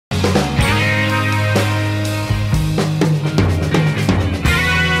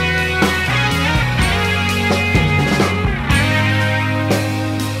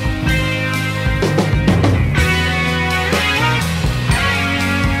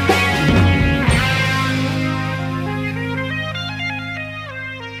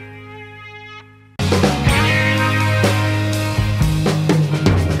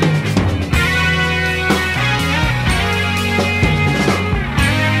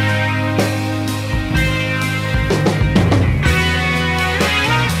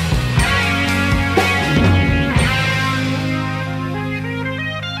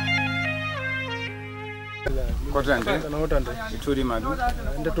Otante. Ituri Madu.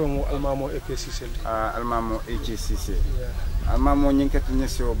 Ndetomo Almamo AKCC. Almamo AKCC. Almamo Nyinkati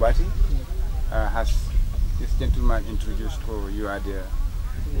Nyesio Bati has this gentleman introduced you are the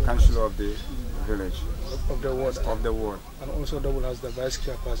councillor of the village. Of the ward. Of the ward. And also double as the vice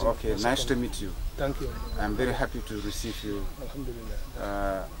chairperson. Okay, nice to meet you. Thank you. I'm very happy to receive you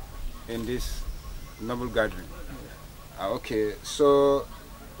in this noble gathering. Okay, so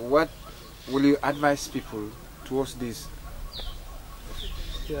what will you advise people towards this?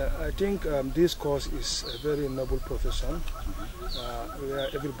 Yeah, I think this course is a very noble profession where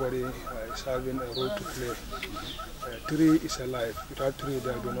everybody is having a role to play. Tree is a life. Without tree,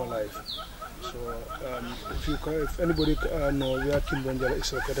 there will be no life. So if anybody knows where Kimbonjala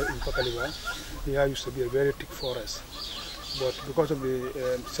is located in Pakaliba, here used to be a very thick forest. But because of the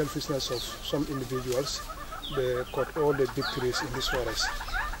selfishness of some individuals, they cut all the big trees in this forest.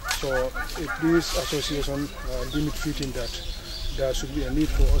 So if this association deem it fitting that there should be a need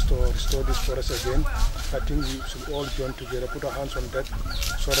for us to restore this forest again, I think we should all join together, put our hands on deck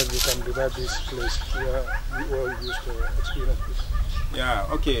so that we can revive this place where we all used to experience this. Yeah,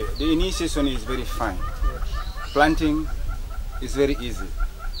 okay, the initiation is very fine. Planting is very easy,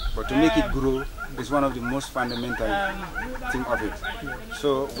 but to make it grow is one of the most fundamental things of it.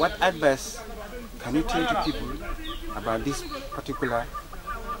 So what advice can you tell to people about this particular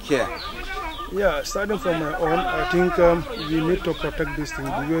care? Yeah, starting from my own, I think we need to protect this thing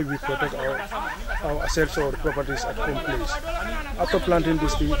the way we protect our assets or properties at home place. After planting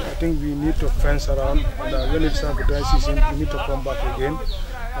this thing, I think we need to fence around, and when it's time for dry season, we need to come back again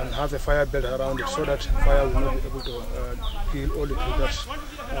and have a fire belt around it so that fire will not be able to kill all the trees that's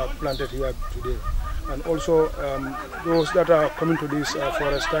planted here today. And also, those that are coming to this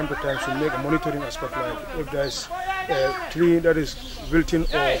forest time to time should make a monitoring aspect, like if there is a tree that is wilting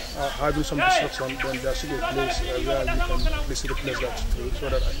or having some destruction, then there should be a place where we can replace that tree so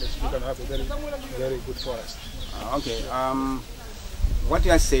that we can have a very, very good forest. Okay, what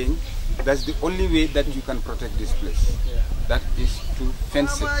you are saying, that's the only way that you can protect this place. Yeah. That is to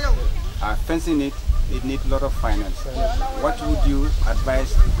fence it. Fencing it, it needs a lot of finance. What would you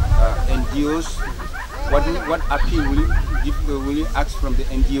advise NGOs? What appeal will you ask from the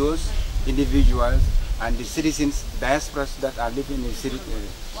NGOs, individuals, and the citizens, diasporas that are living in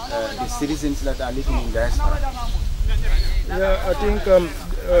the citizens that are living in diaspora? Yeah, I think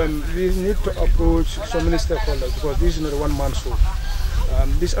we need to approach so many stakeholders because this is not a one-man show.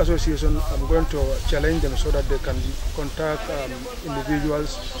 This association, I'm going to challenge them so that they can contact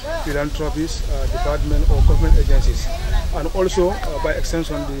individuals, philanthropists, department or government agencies, and also by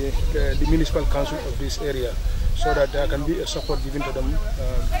extension the municipal council of this area, so that there can be a support given to them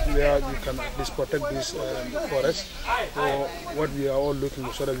where we can at least protect this forest for what we are all looking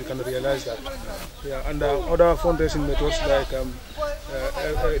for, so that we can realize that. Yeah, and other fundraising methods like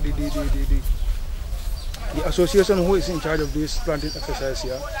the association who is in charge of this planting exercise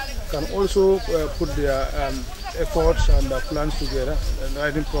here can also put their efforts and plans together and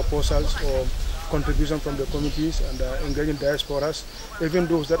writing proposals or contribution from the committees and engaging diasporas, even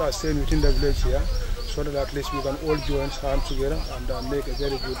those that are staying within the village here, so that at least we can all join hands together and make a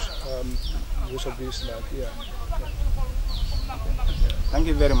very good use of this land here. Thank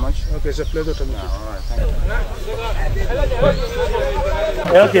you very much. Okay, it's a pleasure to meet you. All right, thank you.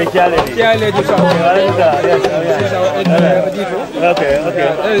 Okay, Charlie.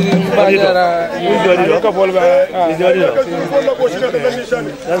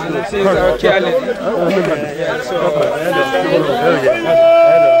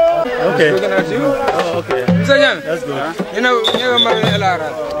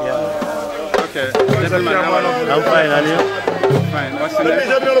 Okay. I'm fine, and you? Fine. What's your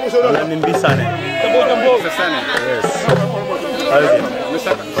name? I'm in Bisane. Bisane? Yes.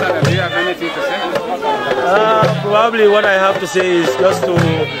 Mr. Bisane, do you have anything to say? Probably what I have to say is just to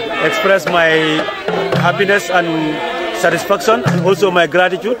express my happiness and satisfaction, and also my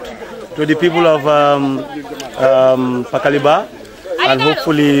gratitude to the people of Pakaliba, and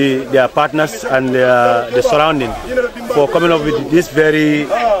hopefully their partners and the surrounding for coming up with this very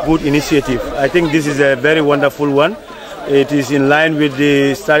good initiative. I think this is a very wonderful one. It is in line with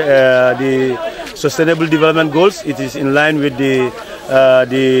the Sustainable Development Goals. It is in line with the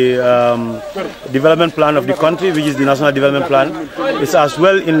development plan of the country, which is the National Development Plan. It's as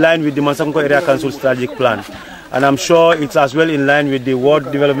well in line with the Mansakunko Area Council Strategic Plan. And I'm sure it's as well in line with the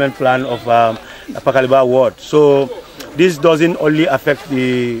Ward Development Plan of Pakaliba Ward. So this doesn't only affect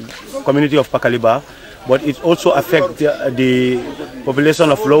the community of Pakaliba, but it also affects the population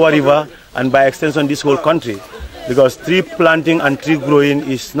of Lower River and by extension this whole country. Because tree planting and tree growing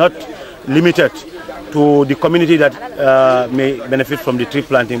is not limited to the community that may benefit from the tree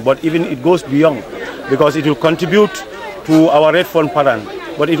planting, but even it goes beyond, because it will contribute to our red fund pattern,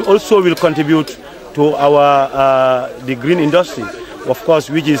 but it also will contribute to our the green industry, of course,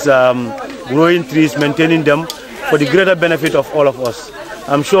 which is growing trees, maintaining them for the greater benefit of all of us.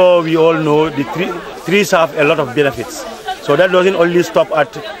 I'm sure we all know the trees have a lot of benefits. So that doesn't only stop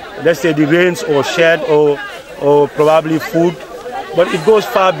at, let's say, the rains or shade or probably food, but it goes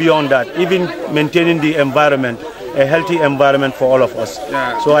far beyond that, even maintaining the environment, a healthy environment for all of us.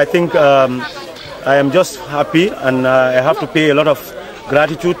 Yeah. So I think I am just happy, and I have to pay a lot of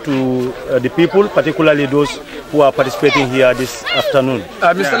gratitude to the people, particularly those who are participating here this afternoon.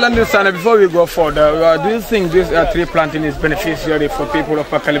 Mr. Landisana, before we go further, do you think this tree planting is beneficiary for people of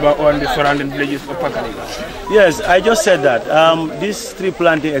Pakaliba or the surrounding villages of Pakaliba? Yes, I just said that. This tree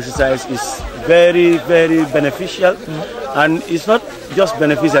planting exercise is very, very beneficial, and it's not just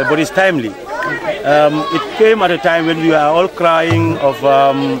beneficial, but it's timely. It came at a time when we are all crying of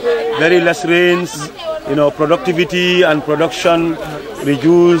very less rains, productivity and production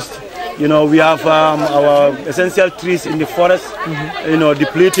reduced. We have our essential trees in the forest,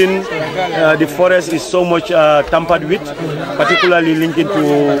 depleting. The forest is so much tampered with, particularly linking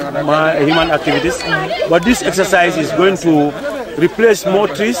to human activities. But this exercise is going to replace more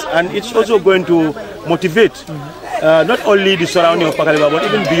trees, and it's also going to motivate not only the surrounding of Pakaliba, but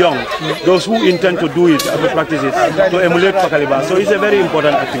even beyond, those who intend to do it, to practice it, to emulate Pakaliba. So it's a very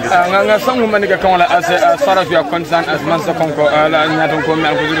important activity. As far as we are concerned, as Mansa Konko,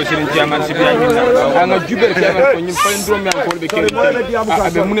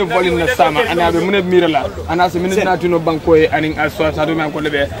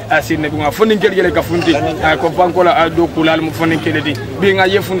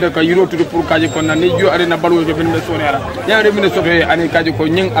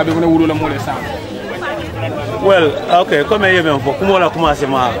 well, okay, comme je viens pour comment la commencer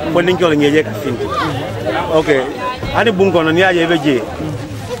ma pendant que on y est fini. Okay, ani bungo no niaje veje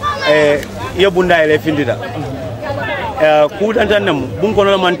ye bunda ele findi da. Ku dantanam bungo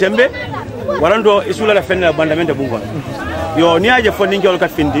no man tembe warando isula la fenna bandamente bungo. Yo niaje funding ka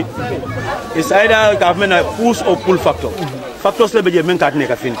findi is either government push or pull factor. Factors le beje men ka ne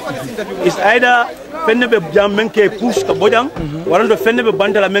ka findi. Is either fenne be jam men ke push ka bojang warando fenne be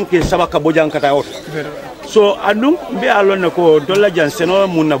bandala men ke sabaka bojang kata out. So adum be alon ko dolla jan seno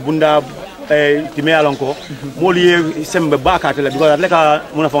munna bunda time alon ko moli sembe bakata la because leka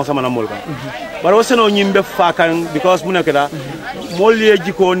muna fon sama na mol ko baro seno nyimbe fakan because muna keda moli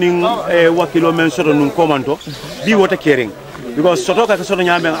jiko ning wakilo men soto nun komanto bi wota kering because soto ka soto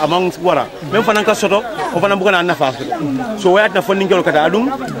nyambe among wara même fanan ka soto o fanan bugana na fa so wayat na fondin gelo kata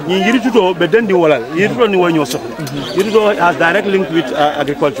adum ni yirituto be dendi wolal yirituto ni wonyo soto yirituto has direct link with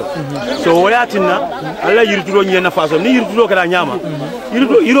agriculture so wayatina alla yirituto ni na fa so ni yirituto kata nyama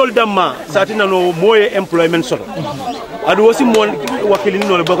yirituto irol damma satina no moye employment soto adu wosi mon wakilini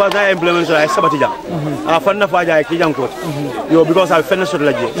no because na employment so ay sabati jang a fanna faja ki jang ko yo because I fenna soto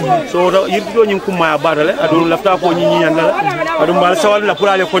laje so yirituto ni kuma badale adu lafta ko ni nyandala adu mal sawal la pour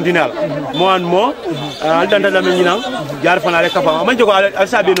aller continuer mo an mo al danda damen nyina jar fana rek kafa man jogo al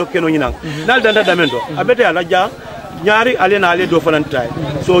sabe no keno nyina dal danda damen do abete ala ja ñaari ale na ale do fana tay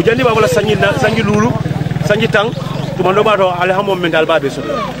so jandi ba wala sangi lulu sangi tang to mando ba to ale hamo men dal babe so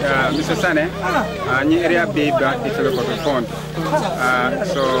Mr. Sane ni area be ba itelo ko fond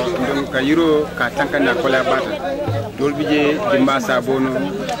so ndum ka yiro ka tankana ko la bata dol bije dimba sa bono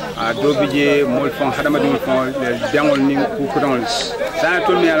do bije mol fon hadama dum fon dangol ni ku ko don sa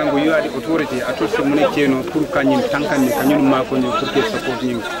to mi ala ngo yuadi autorité ato so mun keno pour kanyin tankan ni kanyin ma ko ni pour que support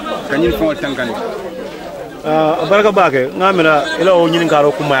ni kanyin fon tankan baraka bake ngamira ila o nyin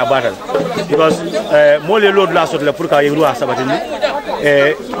ngaro kuma ya batal because mol ye lod la sot la pour ka yuru asabatini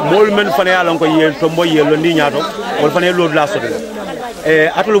mol men fane ala ngo yel to mboy yel ndi nyaato wol fane lod la sot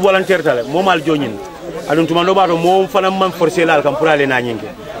atul volontaire tale momal joñin adun tumando bato mo fana man forcer la kam pour aller na nyinge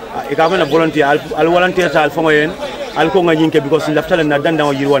e ka fana volontaire al volontaire tal fango yen al ko nga nyinge because laftale na danda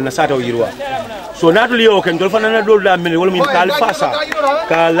o yirwa na sata o yirwa so natul yo ken dol fana na lod la men wol min kal pasa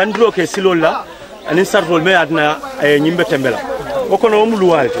ka landro ke silolla anin sartol me adna nyimbe tembela o kono mo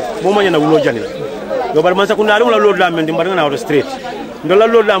luwalete mo manya na wulo janila do bar man sakunda ala lod la men di mbar na auto street ndo la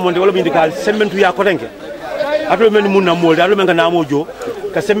lod la mon de wala bindi kal sementu ya ko tenke ato men mun na molde ato men ka namo jo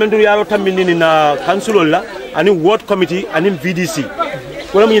ka sementu ya ro tambini na council la ani ward committee ani VDC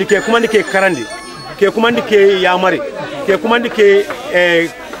wala mo ke kumandi ke karandi ke kumandi ke yamari ke kumandi ke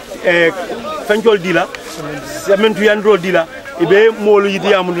fanjol dila sementu yandro dila ibe molu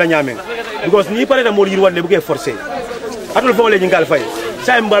yidi amul la nyamen because ni pare da mol yir wadde bu ke forcer atul fo le jingal fay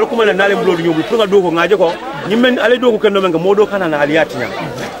sai mbal kuma na nale mbulo nyobu tunga doko ngaje ko nyimmen ale doko kendo menga modo kana na aliyati nya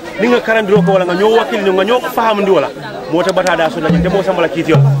ninga karandiro ko wala nga nyo wakil nga nyo faham ndi wala mota bata da so la ndemo sambala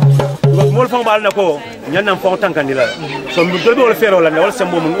kitiyo mol fam bal nako nyanam fon tankandila so mi dolbe wala fero la wala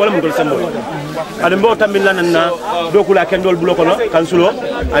sembo mun wala mun dol sembo ade mbo tambil la na doko la ken dol bulo ko no kansulo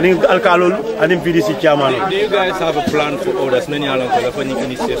ani alkalol ani PDC chairman. Do you guys have a plan for orders nani ala ko la fani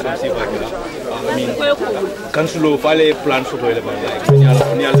initiation si bakila I mean kansulo fale plan for le ba like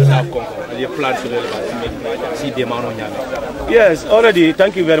ni ala na ko ye plan for le ba si demano nyame. Yes, already.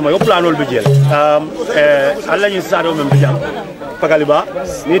 Thank you very much. Your plan will be jail. Allah you start on Mbijam, Pakaliba.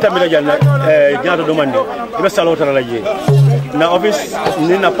 Ni tamila jana. Jana do mandi. Ibe salo tara la je. Na office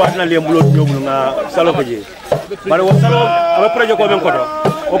ni na partner li mbulo nyogulu na salo ko je. Mane wo salo aba projet ko ben ko do.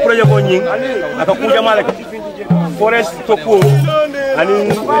 O projet ko nying aka ku jamale forest to ko ani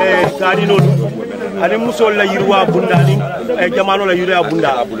kadi no ani musol la yirwa bunda ni jamano la yirwa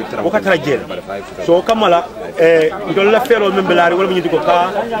bunda o ka tara je. So kamala ndol la fero membelari wala nyidi ko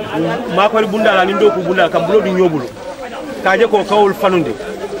ka ma ko bunda la ni ndo ko bunda kam bulo di nyobulu kaje ko kawul fanundi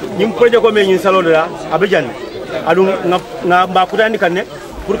nyim projet ko me nyin salo da abejan adu nga ba kutani kanne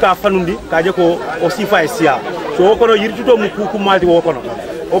pour ka fanundi kaje ko o sifa sia so ko no yirtuto mu ku malti wo kono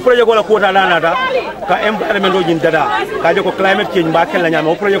o projet ko la kota dana da ka environment o jin dada kaje ko climate change ba kel la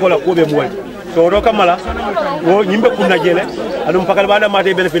nyama o projet ko la ko be muwal so do kamala wo nyimbe kunna jele adum pakal bada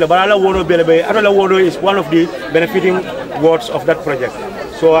mate benefit bala la wono belebe atola wono is one of the benefiting words of that project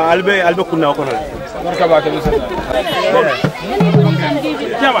so albe kunna ko no barka ba ke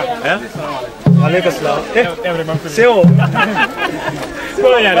jama alaikum salam seo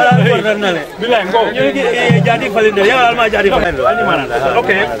Bilang go. Jadi falinde ya alma jadi falinde ani mana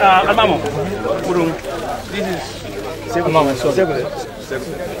okay almamo burung this is almamo so segu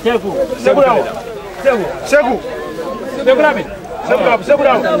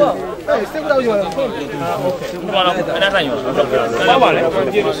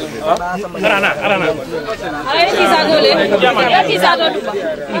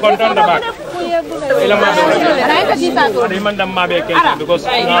because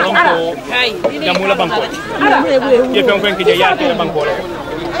ngalong ko jamula bangko ye fen fen ke ya ke bangko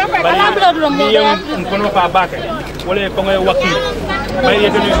bali yung kono pa bake wala ko ngay wakil may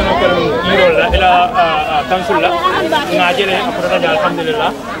yeto ni sono ko yiro la ila council la ngajele apota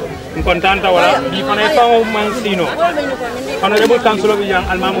alhamdulillah kontanta wala bi fana fa man sino honorable councilor bi yang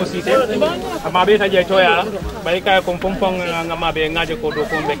almamo site amabe ta jey toya bay kay ko pompong ngamabe ngaje ko do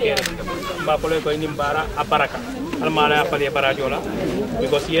ko mbeke ba ko ko ni mbara abaraka almala apale barajola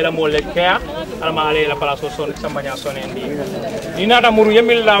because yela mo le kaya almala la pala so son sambanya sonendi ni nata muru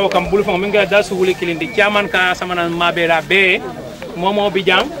yemil lawo kam bulfon minga dasu wuli kilindi chairman ka samana mabe la be momo bi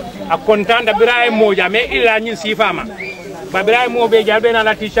jang a kontanta biraay moja me illa nyin sifama babira mo be jalbe na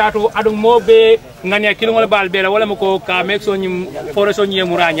la t-shirt adum mo be ngania kilingol bal bela wala mako ka mexo nyim foreso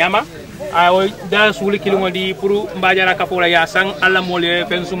nyemura nyama ay da suli kilingol di pour mbajara ka pola ya sang alla mo le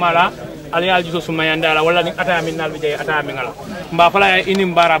fen sumala ala ya jiso sumayanda la wala ni ata min nal be ata min ngala mba fala ya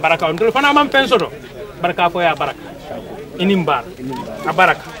inim bara baraka on do fana mam fen soto baraka fo ya baraka inim bar a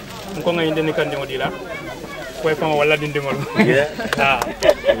baraka ko ngay ndeni kan dimo dila koy fama wala dindingol ah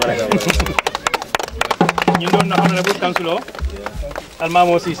baraka ñu doon na xam ne bu councilor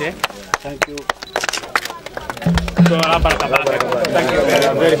almamo Cissé thank you so ala baraka thank you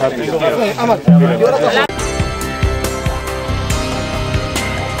very happy